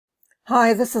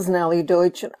Hi, this is Nellie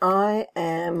Deutsch, and I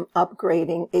am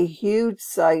upgrading a huge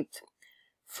site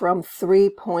from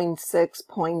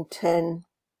 3.6.10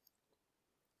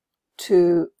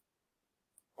 to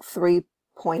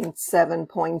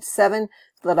 3.7.7 so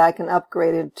that I can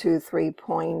upgrade it to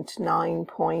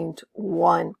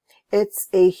 3.9.1. It's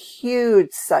a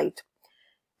huge site,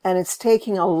 and it's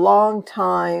taking a long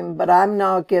time, but I'm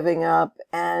not giving up,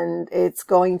 and it's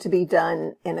going to be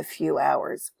done in a few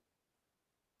hours.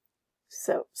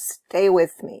 So stay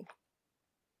with me.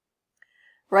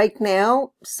 Right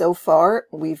now, so far,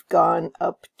 we've gone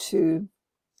up to,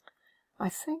 I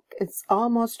think it's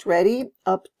almost ready,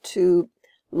 up to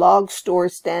log store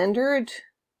standard.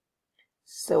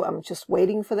 So I'm just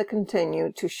waiting for the continue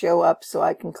to show up so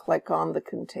I can click on the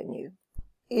continue.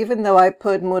 Even though I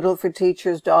put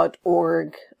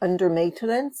moodleforteachers.org under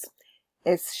maintenance,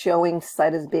 it's showing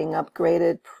site is being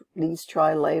upgraded. Please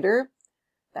try later.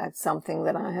 That's something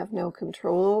that I have no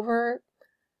control over.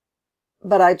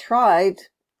 But I tried.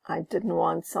 I didn't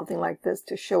want something like this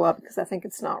to show up because I think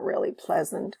it's not really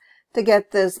pleasant to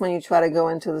get this when you try to go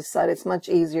into the site. It's much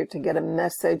easier to get a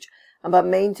message about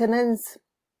maintenance.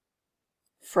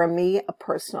 For me, a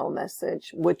personal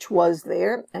message, which was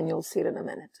there, and you'll see it in a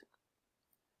minute.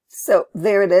 So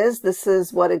there it is. This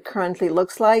is what it currently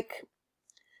looks like.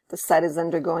 The site is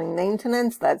undergoing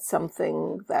maintenance. That's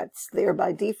something that's there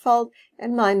by default.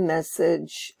 And my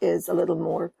message is a little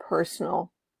more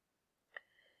personal.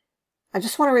 I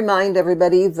just want to remind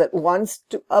everybody that wants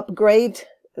to upgrade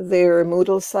their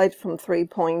Moodle site from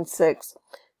 3.6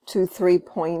 to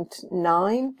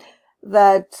 3.9,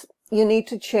 that you need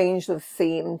to change the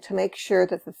theme to make sure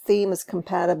that the theme is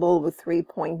compatible with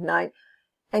 3.9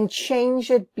 and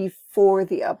change it before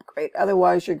the upgrade.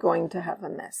 Otherwise, you're going to have a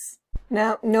mess.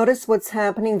 Now, notice what's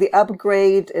happening. The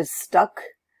upgrade is stuck.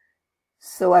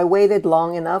 So I waited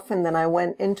long enough, and then I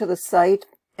went into the site,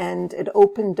 and it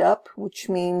opened up, which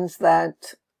means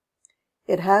that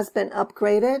it has been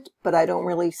upgraded, but I don't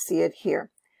really see it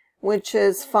here, which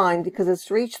is fine because it's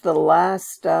reached the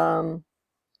last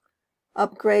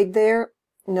upgrade there.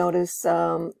 Notice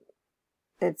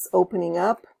it's opening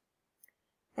up,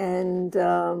 and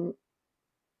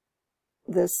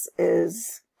this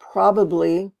is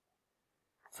probably,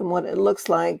 from what it looks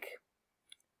like,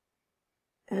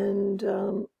 and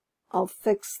I'll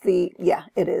fix the, yeah,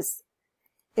 it is.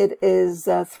 It is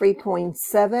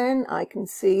 3.7, I can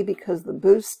see, because the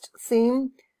boost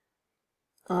theme.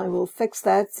 I will fix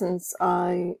that since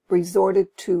I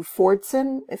resorted to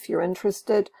Fortson, if you're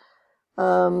interested.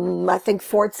 I think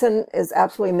Fortson is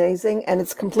absolutely amazing, and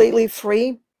it's completely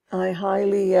free. I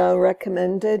highly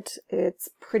recommend it. It's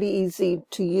pretty easy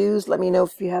to use. Let me know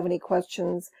if you have any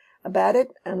questions about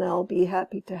it, and I'll be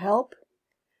happy to help.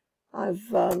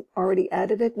 I've already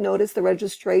added it. Notice the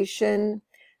registration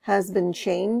has been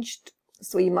changed,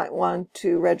 so you might want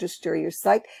to register your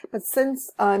site. But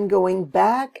since I'm going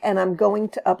back and I'm going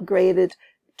to upgrade it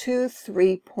to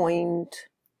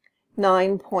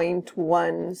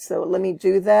 3.9.1, so let me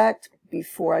do that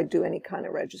before I do any kind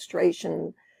of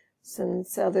registration,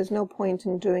 since there's no point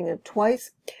in doing it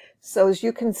twice. So as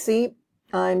you can see,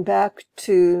 I'm back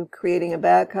to creating a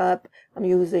backup. I'm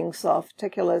using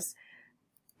Softiculous.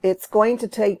 It's going to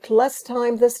take less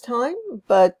time this time,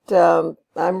 but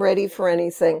I'm ready for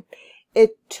anything.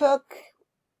 It took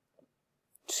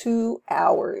 2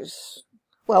 hours.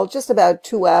 Well, just about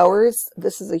 2 hours.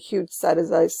 This is a huge site,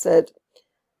 as I said,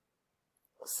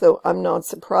 so I'm not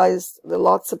surprised. There are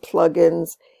lots of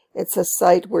plugins. It's a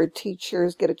site where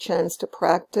teachers get a chance to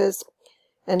practice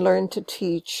and learn to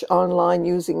teach online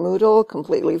using Moodle,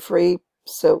 completely free.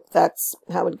 So that's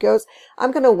how it goes.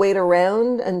 I'm going to wait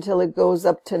around until it goes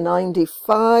up to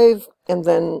 95, and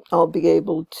then I'll be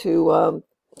able to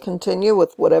continue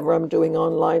with whatever I'm doing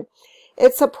online.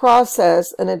 It's a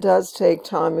process, and it does take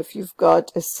time if you've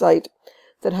got a site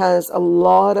that has a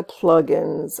lot of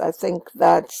plugins. I think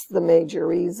that's the major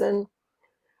reason.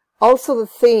 Also, the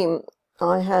theme.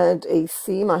 I had a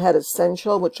theme. I had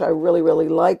Essential, which I really, really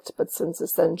liked, but since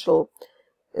Essential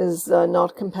is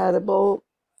not compatible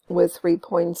with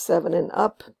 3.7 and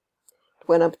up, it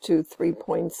went up to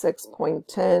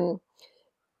 3.6.10.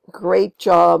 Great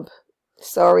job.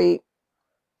 Sorry,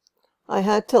 I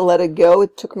had to let it go.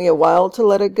 It took me a while to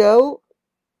let it go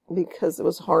because it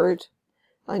was hard.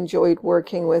 I enjoyed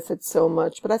working with it so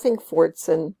much, but I think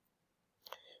Fortson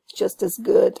just as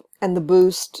good, and the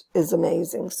boost is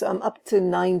amazing. So I'm up to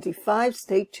 95.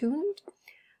 Stay tuned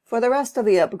for the rest of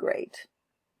the upgrade.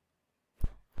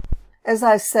 As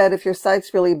I said, if your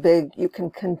site's really big, you can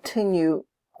continue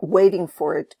waiting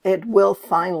for it. It will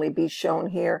finally be shown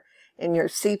here in your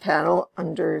cPanel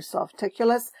under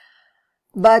Softiculous.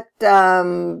 But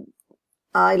I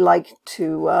like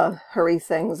to hurry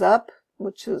things up,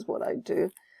 which is what I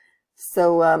do.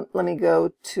 So let me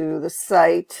go to the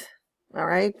site. All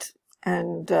right.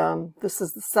 And this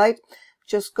is the site.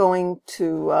 Just going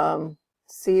to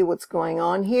see what's going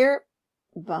on here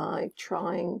by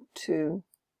trying to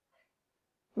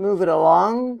move it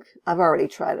along. I've already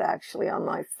tried it actually on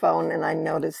my phone, and I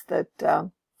noticed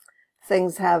that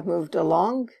things have moved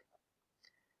along.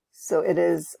 So it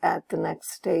is at the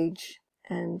next stage,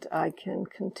 and I can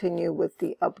continue with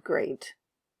the upgrade.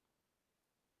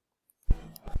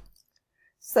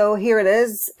 So here it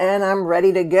is, and I'm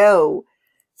ready to go.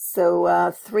 So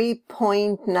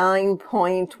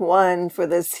 3.9.1 for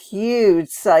this huge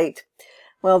site.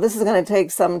 Well, this is going to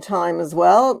take some time as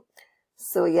well.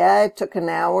 So yeah, it took an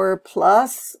hour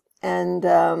plus. And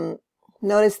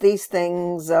notice these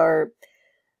things are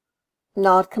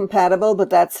not compatible,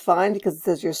 but that's fine because it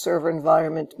says your server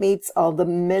environment meets all the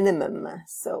minimum.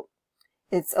 So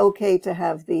it's okay to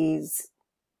have these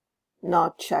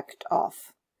not checked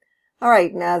off. All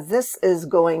right, now this is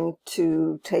going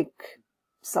to take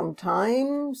some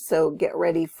time, so get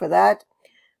ready for that.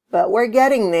 But we're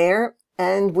getting there,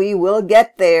 and we will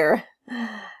get there.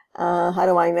 How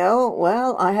do I know?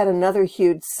 Well, I had another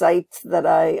huge site that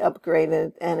I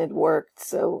upgraded, and it worked,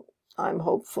 so I'm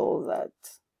hopeful that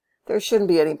there shouldn't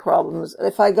be any problems.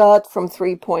 If I got from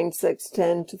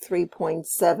 3.610 to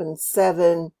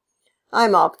 3.77,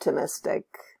 I'm optimistic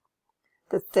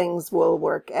that things will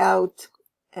work out,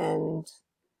 and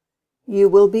you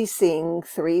will be seeing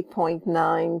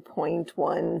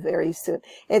 3.9.1 very soon.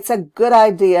 It's a good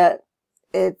idea.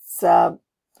 It's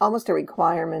almost a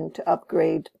requirement to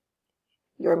upgrade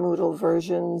your Moodle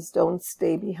versions. Don't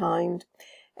stay behind.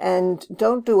 And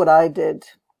don't do what I did.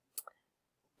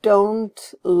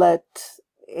 Don't let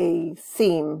a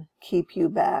theme keep you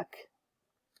back.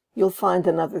 You'll find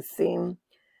another theme.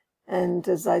 And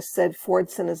as I said,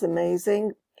 Fordson is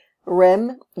amazing.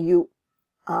 REM,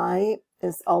 UI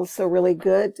is also really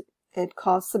good. It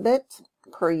costs a bit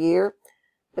per year,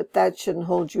 but that shouldn't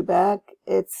hold you back.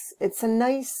 It's a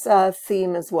nice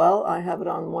theme as well. I have it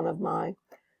on one of my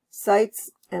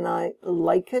sites, and I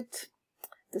like it.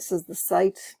 This is the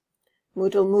site,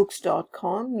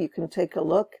 MOOCs.com. You can take a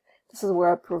look. This is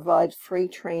where I provide free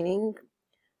training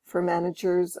for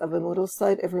managers of a Moodle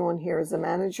site. Everyone here is a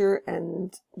manager,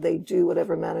 and they do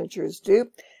whatever managers do.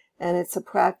 And it's a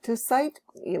practice site.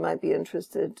 You might be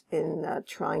interested in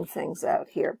trying things out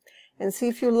here and see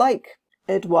if you like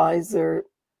Advisor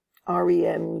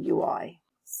REM UI.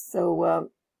 So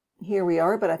here we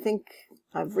are, but I think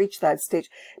I've reached that stage.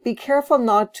 Be careful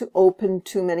not to open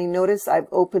too many. Notice I've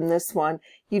opened this one.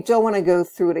 You don't want to go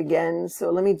through it again.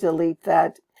 So let me delete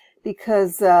that,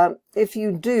 because if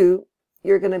you do,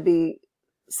 you're going to be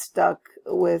stuck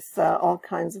with all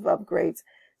kinds of upgrades.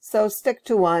 So stick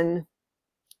to one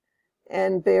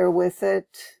and bear with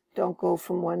it. Don't go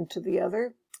from one to the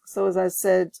other. So as I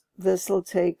said, this will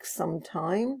take some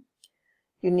time.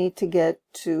 You need to get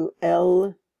to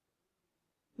L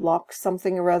lock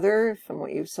something or other from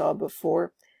what you saw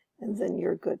before, and then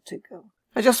you're good to go.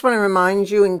 I just want to remind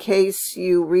you, in case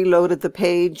you reloaded the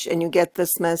page and you get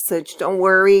this message, don't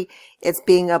worry, it's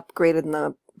being upgraded in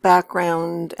the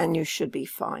background and you should be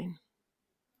fine.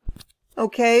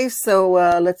 Okay, so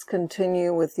let's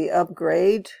continue with the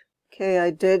upgrade. Okay,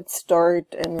 I did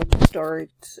start and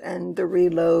restart and the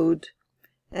reload,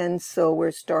 and so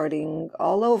we're starting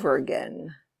all over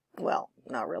again. Well,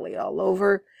 not really all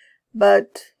over,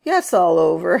 but yes, all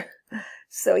over.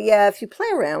 So yeah, if you play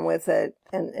around with it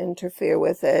and interfere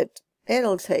with it,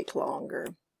 it'll take longer.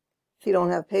 If you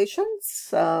don't have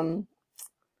patience,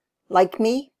 like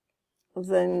me,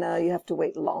 then you have to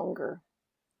wait longer.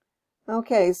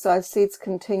 Okay, so I see it's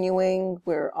continuing.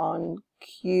 We're on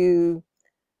Q.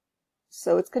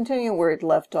 So it's continuing where it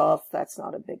left off. That's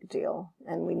not a big deal.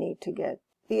 And we need to get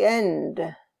the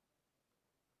end.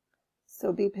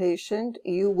 So be patient.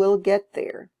 You will get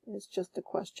there. It's just a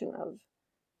question of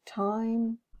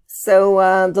time.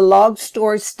 So the log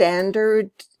store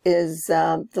standard is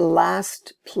the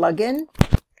last plugin.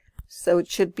 So it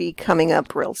should be coming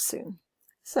up real soon.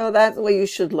 So that's what you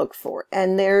should look for.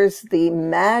 And there's the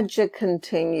magic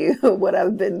continue, what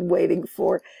I've been waiting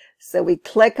for. So we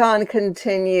click on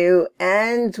continue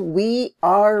and we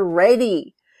are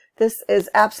ready. This is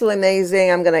absolutely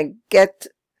amazing. I'm going to get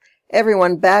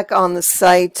everyone back on the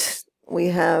site. We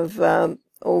have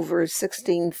over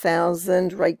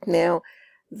 16,000 right now.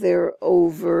 There are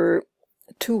over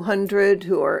 200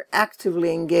 who are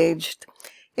actively engaged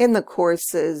in the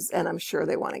courses, and I'm sure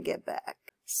they want to get back.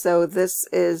 So this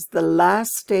is the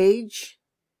last stage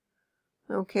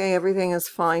Okay, everything is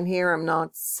fine here. I'm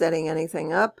not setting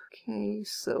anything up. Okay,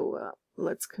 so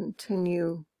let's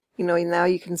continue. You know, now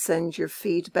you can send your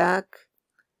feedback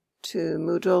to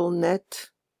Moodle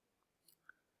Net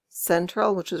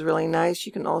Central, which is really nice.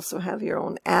 You can also have your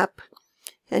own app,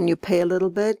 and you pay a little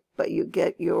bit, but you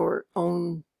get your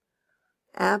own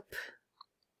app.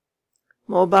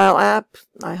 Mobile app,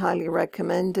 I highly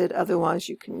recommend it. Otherwise,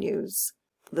 you can use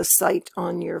the site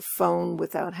on your phone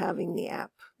without having the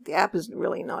app. The app is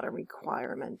really not a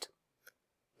requirement,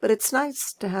 but it's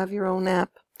nice to have your own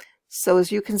app. So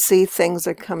as you can see, things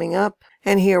are coming up,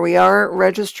 and here we are,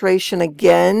 registration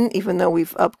again, even though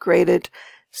we've upgraded.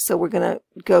 So we're going to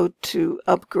go to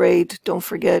upgrade. Don't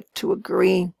forget to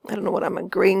agree. I don't know what I'm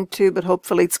agreeing to, but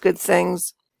hopefully it's good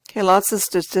things. Okay, lots of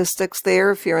statistics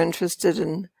there if you're interested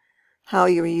in how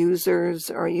your users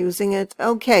are using it.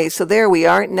 Okay, so there we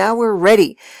are. Now we're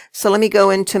ready. So let me go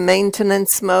into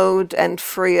maintenance mode and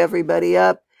free everybody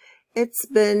up. It's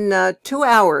been 2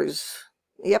 hours.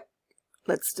 Yep.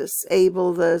 Let's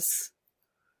disable this.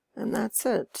 And that's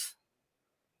it.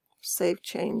 Save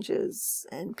changes,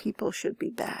 and people should be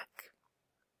back.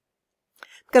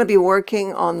 I'm going to be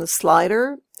working on the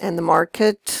slider and the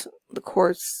market, the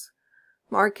course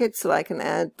market, so I can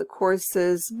add the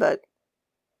courses, but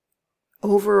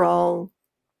overall,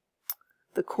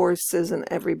 the courses and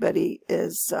everybody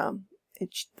is,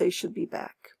 they should be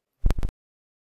back.